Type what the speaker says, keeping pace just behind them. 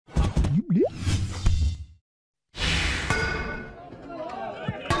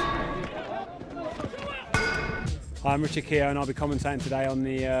I'm Richard Keogh and I'll be commentating today on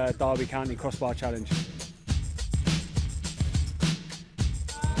the Derby County Crossbar Challenge.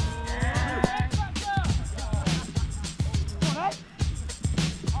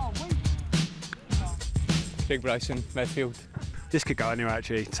 Big Bryson, midfield. This could go anywhere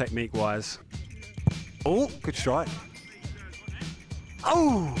actually, technique-wise. Oh, good strike.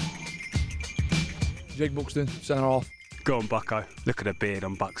 Oh! Jake Buxton, centre half. Go on, Bucko. Look at the beard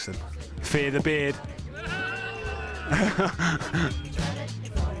on Buxton. Fear the beard.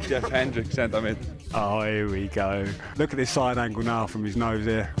 Jeff Hendrick, centre mid. Oh, here we go. Look at this side angle now from his nose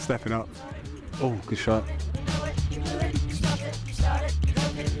here, stepping up. Oh, good shot.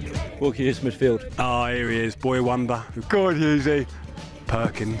 Walk Hughes, midfield. Oh, here he is, boy wonder. Go on, Hughesy.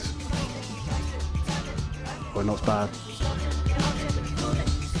 Perkins. Well, not bad.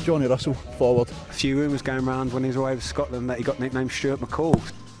 Johnny Russell, forward. A few rumours going around when he was away with Scotland that he got nicknamed Stuart McCall.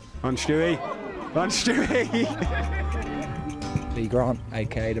 Run, Stewie. Run, Stewie. Lee Grant,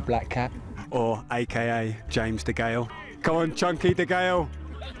 aka the Black Cat. Or aka James De Gale. Come on, Chunky De Gale.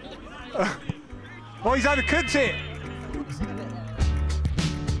 Oh, he's overcooked it.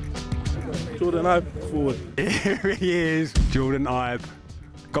 Jordan Ibe, forward. Here he is, Jordan Ibe.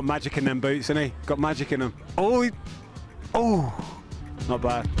 Got magic in them boots, hasn't he? Got magic in them. Oh, not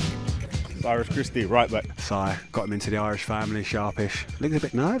bad. Cyrus Christie, right back. Sigh, got him into the Irish family, sharpish. Looks a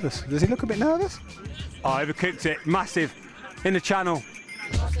bit nervous. Does he look a bit nervous? Oh, overcooked it, massive. In the channel.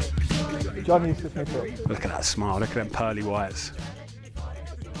 Johnny Smith. Look at that smile, look at them pearly whites.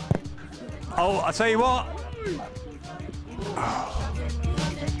 Oh, I tell you what.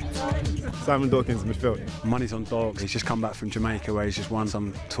 Simon Dawkins, midfield. Money's on dogs. He's just come back from Jamaica where he's just won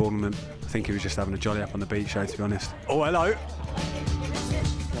some tournament. I think he was just having a jolly up on the beach show, to be honest. Oh, hello.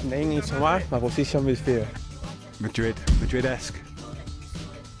 My name is Omar, my position midfield. Madrid-esque.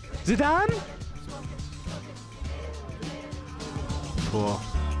 Zidane? Poor.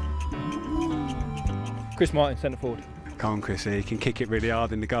 Chris Martin, centre forward. Come on, Chrissy, he can kick it really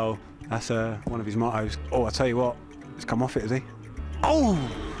hard in the goal. That's one of his mottos. Oh, I tell you what, he's come off it, has he? Oh,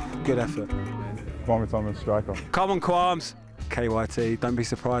 good effort. Kwame Thomas, striker. Come on, Qualms. KYT, don't be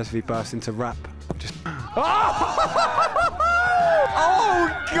surprised if he bursts into rap. Just. Oh,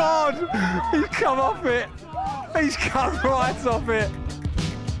 God! He's come off it. He's come right off it.